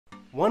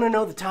Want to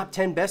know the top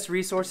 10 best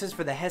resources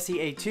for the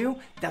HESI A2?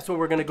 That's what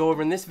we're going to go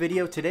over in this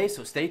video today,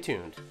 so stay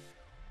tuned.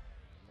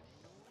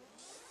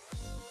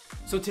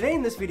 So today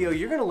in this video,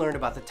 you're going to learn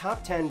about the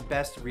top 10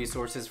 best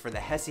resources for the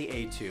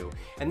HESI A2.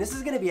 And this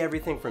is going to be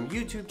everything from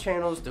YouTube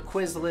channels to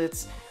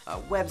Quizlets,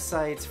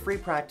 websites, free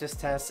practice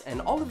tests,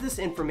 and all of this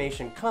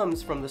information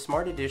comes from the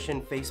Smart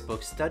Edition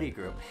Facebook study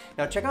group.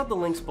 Now check out the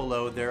links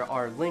below. There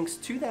are links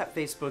to that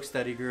Facebook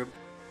study group.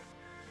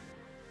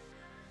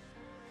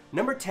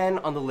 Number 10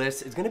 on the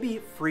list is going to be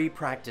free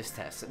practice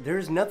tests.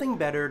 There's nothing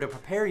better to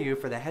prepare you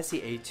for the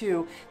HESI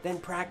A2 than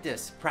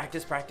practice.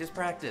 Practice, practice,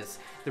 practice.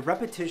 The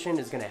repetition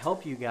is going to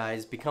help you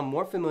guys become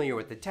more familiar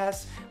with the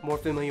tests, more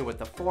familiar with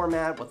the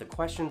format, what the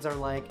questions are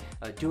like,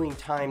 doing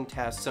time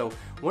tests. So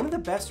one of the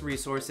best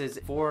resources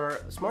for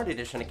Smart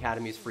Edition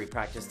Academy's free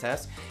practice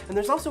tests. And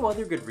there's also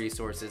other good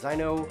resources. I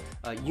know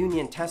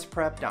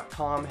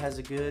uniontestprep.com has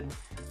a good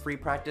free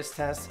practice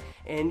test,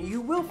 and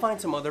you will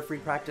find some other free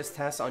practice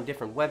tests on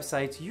different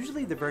websites.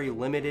 Usually they're very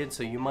limited,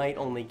 so you might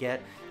only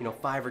get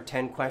 5 or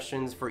 10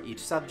 questions for each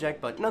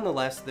subject, but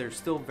nonetheless they're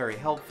still very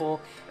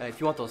helpful. If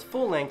you want those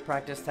full-length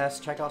practice tests,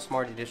 check out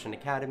Smart Edition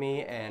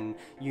Academy, and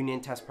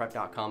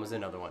uniontestprep.com is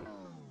another one.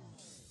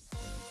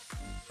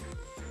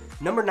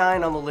 Number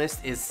 9 on the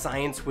list is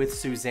Science with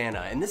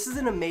Susanna, and this is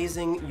an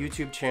amazing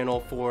YouTube channel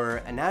for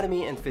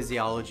anatomy and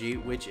physiology,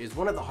 which is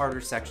one of the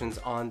harder sections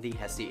on the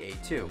HESI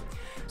A2.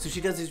 So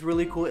she does these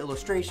really cool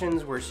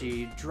illustrations where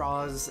she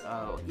draws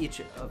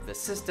each of the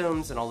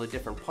systems and all the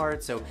different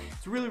parts, so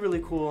it's really,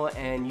 really cool.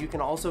 And you can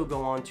also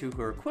go on to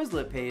her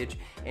Quizlet page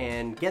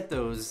and get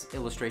those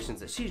illustrations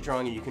that she's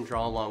drawing, and you can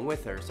draw along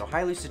with her. So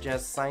highly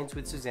suggest Science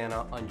with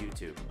Susanna on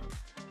YouTube.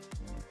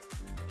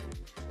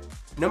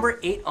 Number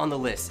 8 on the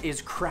list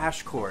is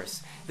Crash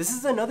Course. This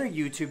is another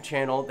YouTube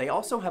channel. They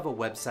also have a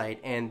website,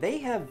 and they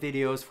have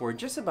videos for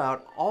just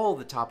about all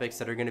the topics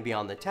that are going to be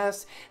on the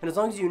test. And as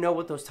long as you know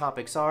what those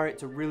topics are,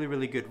 it's a really,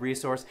 really good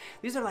resource.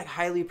 These are like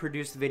highly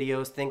produced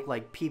videos, think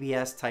like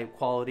PBS type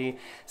quality.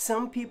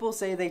 Some people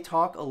say they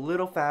talk a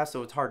little fast,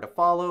 so it's hard to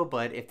follow,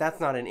 but if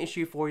that's not an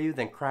issue for you,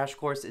 then Crash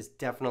Course is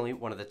definitely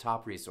one of the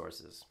top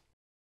resources.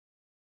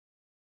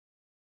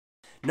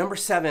 Number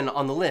 7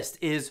 on the list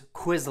is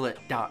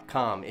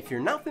Quizlet.com. If you're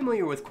not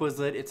familiar with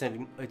Quizlet, it's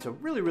a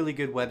really, really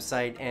good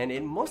website, and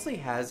it mostly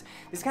has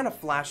these kind of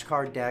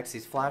flashcard decks,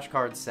 these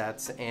flashcard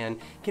sets, and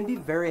can be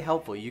very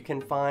helpful. You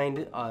can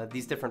find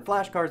these different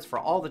flashcards for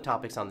all the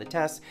topics on the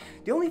test.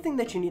 The only thing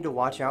that you need to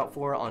watch out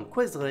for on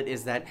Quizlet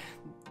is that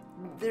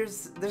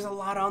there's a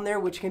lot on there,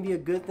 which can be a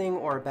good thing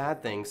or a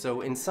bad thing.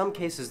 So in some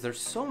cases, there's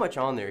so much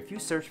on there. If you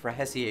search for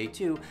HESI A2,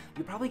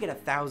 you probably get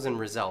 1,000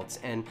 results.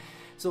 And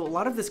so a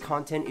lot of this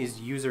content is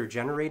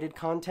user-generated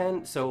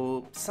content,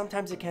 so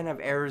sometimes it can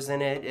have errors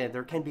in it,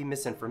 there can be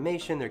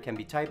misinformation, there can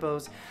be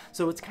typos,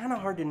 so it's kind of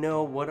hard to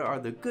know what are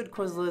the good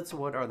Quizlets,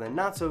 what are the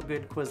not so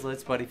good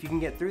Quizlets, but if you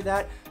can get through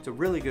that, it's a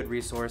really good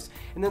resource.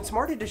 And then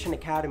Smart Edition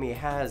Academy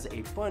has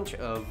a bunch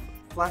of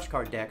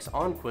flashcard decks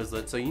on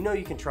Quizlet, so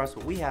you can trust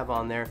what we have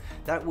on there.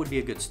 That would be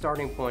a good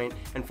starting point,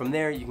 and from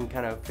there you can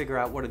kind of figure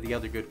out what are the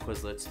other good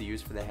Quizlets to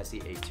use for the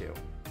HESI A2.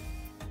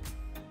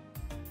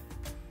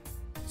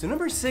 So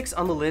number 6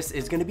 on the list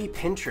is going to be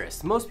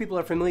Pinterest. Most people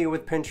are familiar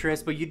with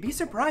Pinterest, but you'd be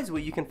surprised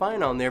what you can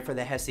find on there for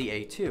the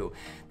HESI A2.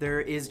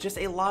 There is just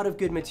a lot of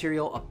good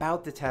material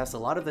about the test, a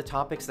lot of the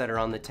topics that are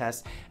on the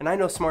test, and I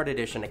know Smart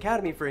Edition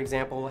Academy, for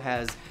example,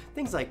 has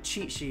things like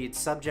cheat sheets,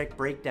 subject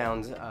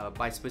breakdowns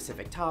by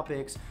specific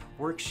topics,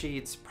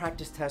 worksheets,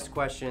 practice test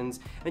questions,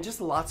 and just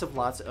lots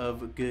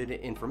of good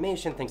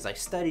information, things like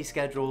study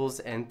schedules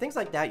and things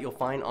like that you'll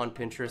find on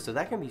Pinterest, so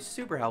that can be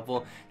super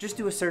helpful. Just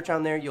do a search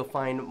on there, you'll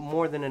find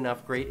more than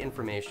enough great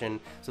information,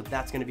 so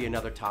that's going to be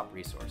another top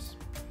resource.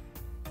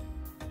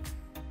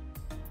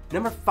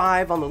 Number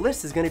 5 on the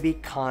list is going to be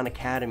Khan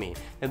Academy.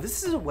 Now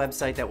this is a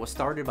website that was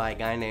started by a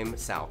guy named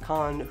Sal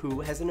Khan, who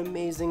has an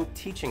amazing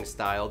teaching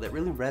style that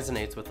really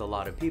resonates with a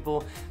lot of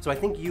people, so I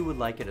think you would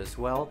like it as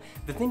well.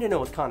 The thing to know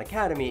with Khan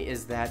Academy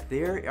is that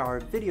there are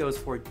videos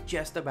for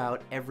just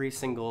about every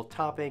single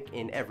topic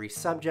in every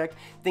subject,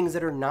 things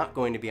that are not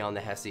going to be on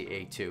the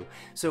HESI A2.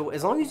 So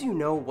as long as you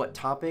know what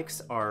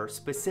topics are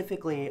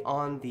specifically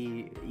on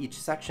each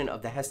section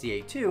of the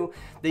HESI A2,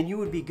 then you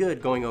would be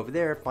good going over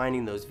there,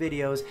 finding those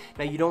videos.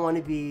 Now you don't want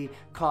to be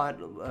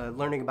caught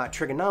learning about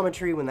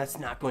trigonometry when that's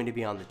not going to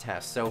be on the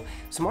test. So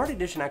Smart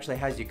Edition actually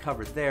has you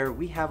covered there.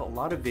 We have a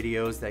lot of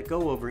videos that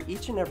go over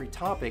each and every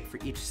topic for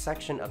each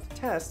section of the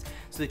test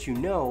so that you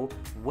know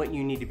what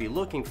you need to be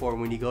looking for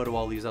when you go to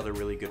all these other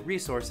really good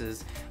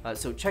resources.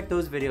 So check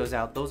those videos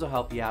out. Those will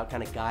help you out,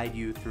 kind of guide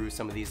you through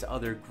some of these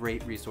other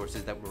great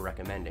resources that we're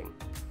recommending.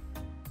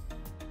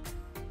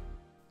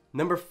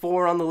 Number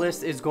 4 on the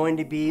list is going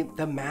to be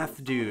The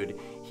Math Dude.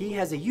 He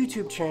has a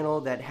YouTube channel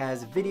that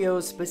has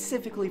videos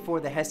specifically for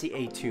the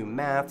HESI A2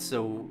 math,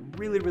 so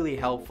really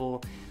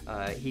helpful.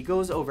 He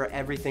goes over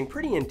everything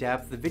pretty in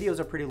depth. The videos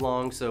are pretty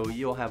long, so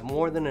you'll have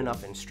more than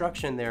enough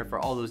instruction there for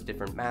all those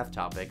different math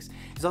topics.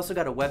 He's also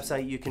got a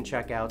website you can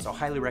check out, so I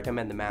highly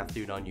recommend The Math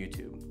Dude on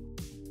YouTube.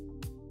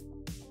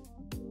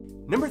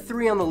 Number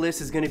 3 on the list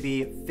is going to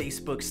be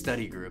Facebook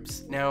study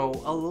groups. Now,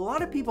 a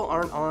lot of people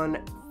aren't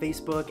on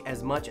Facebook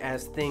as much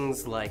as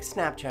things like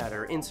Snapchat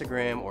or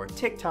Instagram or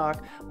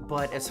TikTok,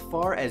 but as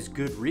far as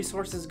good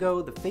resources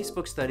go, the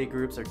Facebook study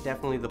groups are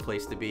definitely the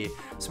place to be.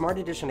 Smart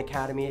Edition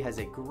Academy has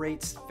a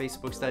great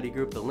Facebook study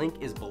group. The link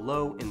is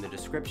below in the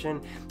description.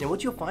 And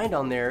what you'll find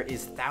on there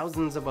is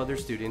thousands of other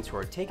students who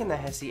are taking the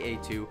HESI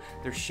A2.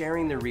 They're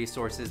sharing their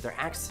resources. They're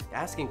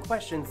asking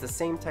questions, the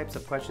same types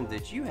of questions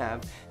that you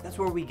have. That's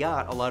where we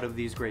got a lot of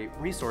these great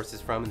resources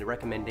from and the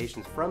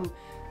recommendations from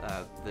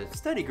the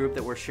study group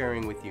that we're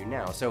sharing with you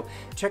now. So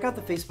check out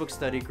the Facebook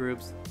study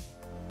groups.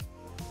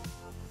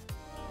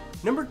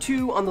 Number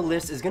 2 on the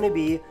list is going to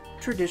be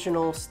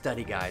traditional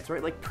study guides,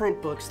 right? Like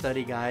print book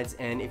study guides.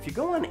 And if you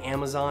go on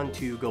Amazon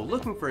to go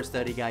looking for a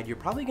study guide, you're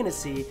probably going to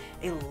see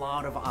a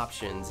lot of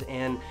options.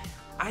 And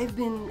I've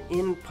been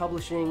in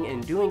publishing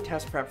and doing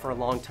test prep for a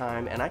long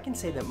time, and I can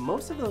say that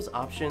most of those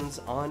options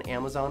on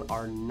Amazon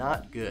are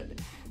not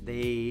good.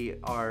 They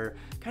are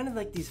kind of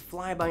like these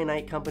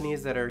fly-by-night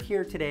companies that are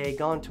here today,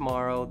 gone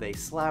tomorrow. They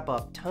slap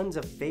up tons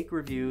of fake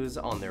reviews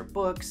on their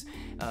books,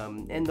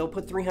 and they'll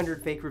put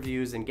 300 fake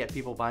reviews and get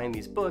people buying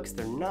these books.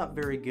 They're not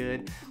very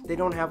good. They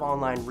don't have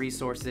online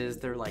resources.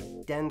 They're like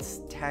dense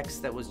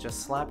text that was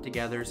just slapped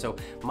together. So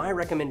my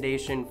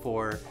recommendation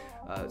for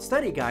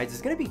study guides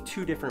is going to be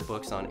 2 different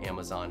books on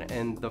Amazon,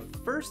 and the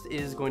first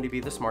is going to be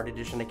the Smart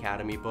Edition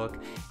Academy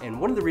book.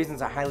 And one of the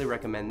reasons I highly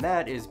recommend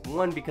that is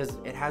 1, because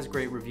it has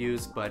great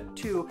reviews, but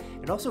 2,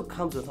 it also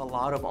comes with a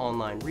lot of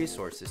online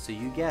resources. So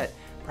you get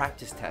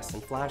practice tests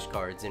and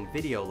flashcards and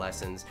video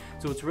lessons,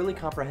 so it's really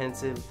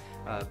comprehensive.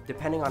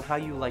 Depending on how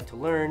you like to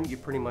learn, you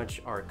pretty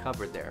much are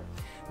covered there.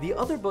 The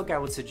other book I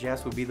would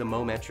suggest would be the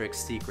Mometrics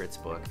Secrets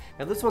book.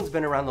 Now this one's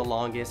been around the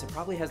longest. It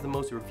probably has the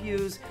most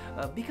reviews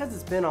because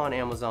it's been on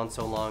Amazon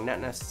so long,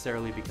 not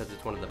necessarily because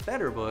it's one of the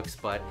better books,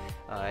 but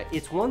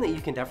it's one that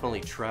you can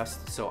definitely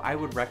trust. So I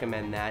would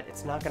recommend that.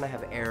 It's not going to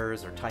have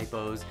errors or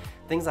typos,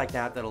 things like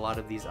that a lot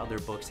of these other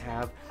books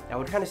have. I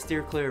would kind of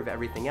steer clear of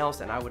everything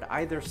else, and I would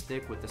either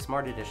stick with the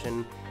Smart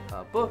Edition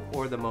book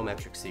or the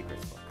Mometrics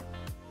Secrets book.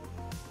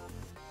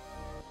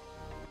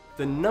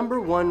 The number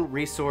 1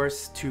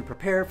 resource to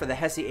prepare for the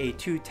HESI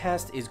A2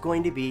 test is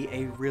going to be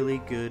a really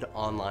good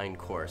online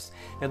course.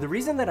 Now the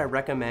reason that I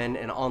recommend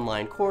an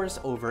online course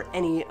over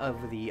any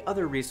of the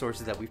other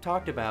resources that we've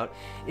talked about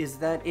is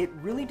that it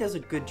really does a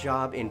good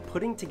job in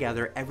putting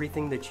together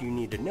everything that you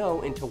need to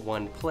know into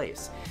one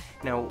place.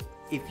 Now,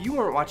 if you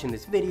weren't watching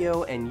this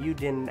video and you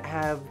didn't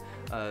have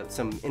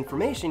some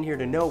information here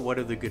to know what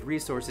are the good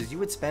resources, you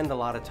would spend a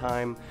lot of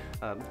time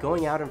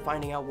going out and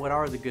finding out what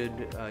are the good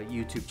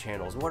YouTube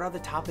channels, what are the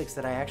topics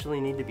that I actually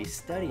need to be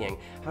studying,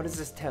 how does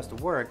this test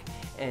work,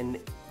 and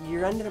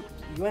you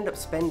end up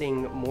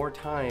spending more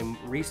time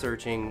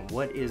researching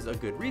what is a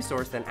good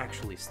resource than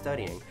actually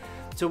studying.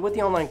 So what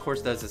the online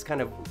course does is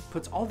kind of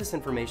puts all this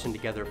information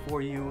together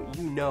for you.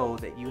 You know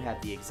that you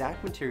have the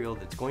exact material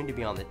that's going to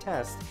be on the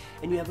test,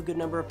 and you have a good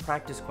number of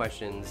practice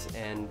questions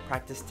and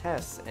practice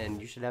tests, and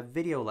you should have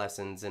video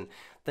lessons and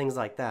things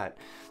like that.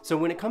 So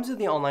when it comes to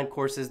the online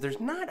courses, there's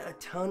not a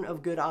ton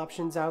of good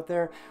options out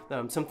there.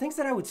 Some things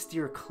that I would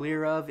steer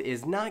clear of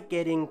is not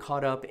getting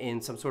caught up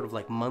in some sort of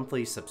like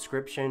monthly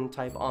subscription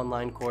type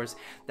online course.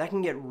 That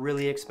can get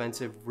really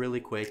expensive really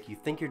quick. You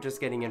think you're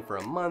just getting in for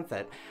a month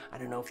at, I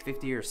don't know,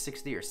 $50 or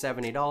 $60 or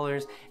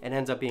 $70. It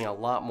ends up being a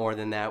lot more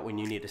than that when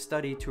you need to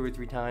study 2 or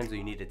 3 times, or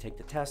you need to take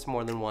the test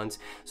more than once.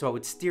 So I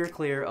would steer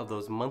clear of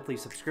those monthly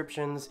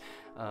subscriptions.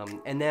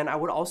 And then I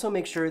would also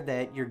make sure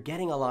that you're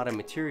getting a lot of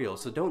material.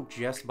 So don't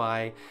just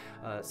buy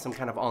some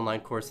kind of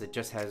online course that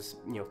just has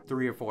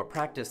 3 or 4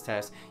 practice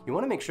tests. You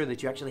want to make sure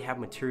that you actually have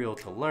material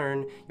to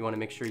learn. You want to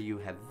make sure you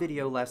have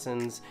video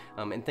lessons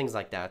and things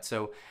like that.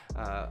 So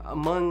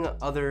among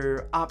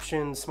other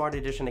options, Smart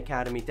Edition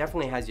Academy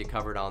definitely has you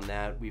covered on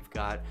that. We've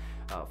got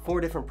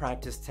 4 different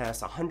practice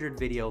tests, 100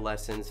 video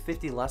lessons,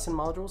 50 lesson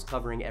modules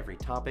covering every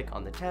topic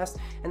on the test,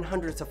 and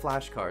hundreds of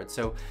flashcards.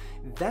 So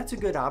that's a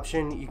good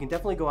option. You can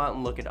definitely go out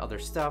and look at other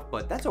stuff,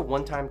 but that's a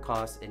one-time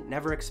cost. It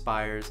never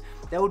expires.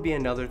 That would be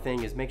another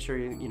thing, is make sure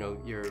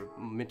your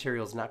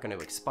material is not going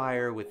to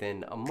expire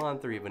within a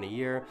month or even a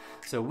year.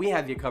 So we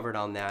have you covered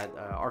on that.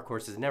 Our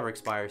courses never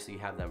expire, so you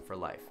have them for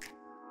life.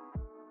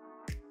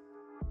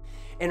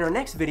 In our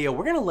next video,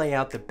 we're going to lay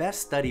out the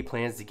best study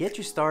plans to get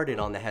you started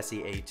on the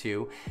HESI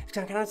A2. It's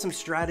kind of some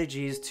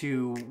strategies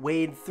to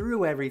wade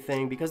through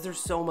everything because there's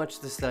so much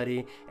to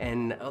study,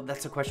 and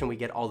that's a question we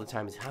get all the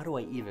time, is how do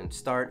I even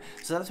start?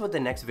 So that's what the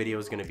next video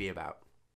is going to be about.